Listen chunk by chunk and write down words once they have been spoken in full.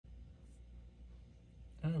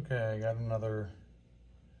Okay, I got another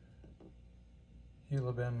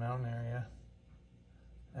Gila Bend Mountain area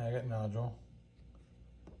agate nodule.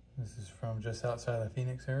 This is from just outside of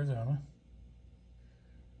Phoenix, Arizona.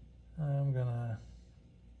 I'm gonna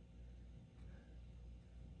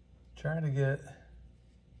try to get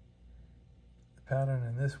the pattern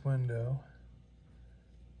in this window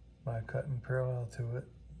by cutting parallel to it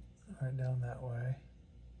right down that way.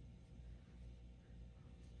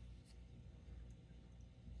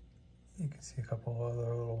 You can see a couple of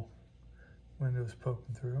other little windows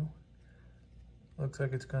poking through. Looks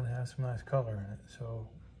like it's gonna have some nice color in it. So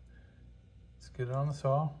let's get it on the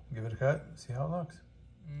saw, give it a cut, see how it looks.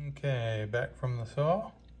 Okay, back from the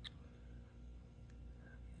saw.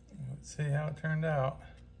 Let's see how it turned out.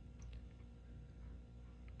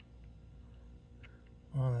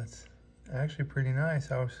 Well, that's actually pretty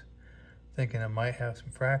nice. I was thinking it might have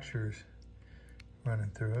some fractures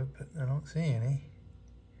running through it, but I don't see any.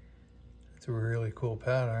 It's a really cool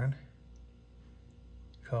pattern.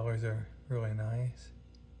 Colors are really nice.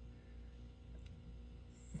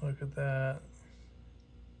 Look at that.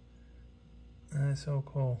 That's so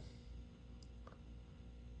cool.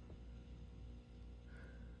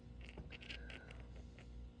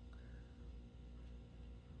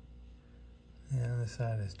 The other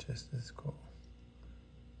side is just as cool.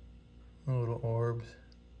 The little orbs.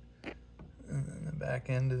 And then the back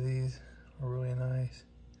end of these are really nice.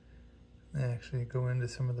 They actually go into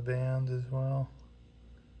some of the bands as well.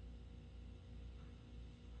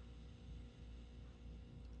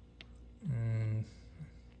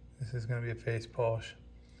 This is going to be a face polish.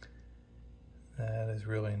 That is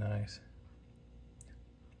really nice.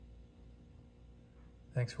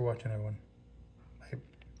 Thanks for watching, everyone.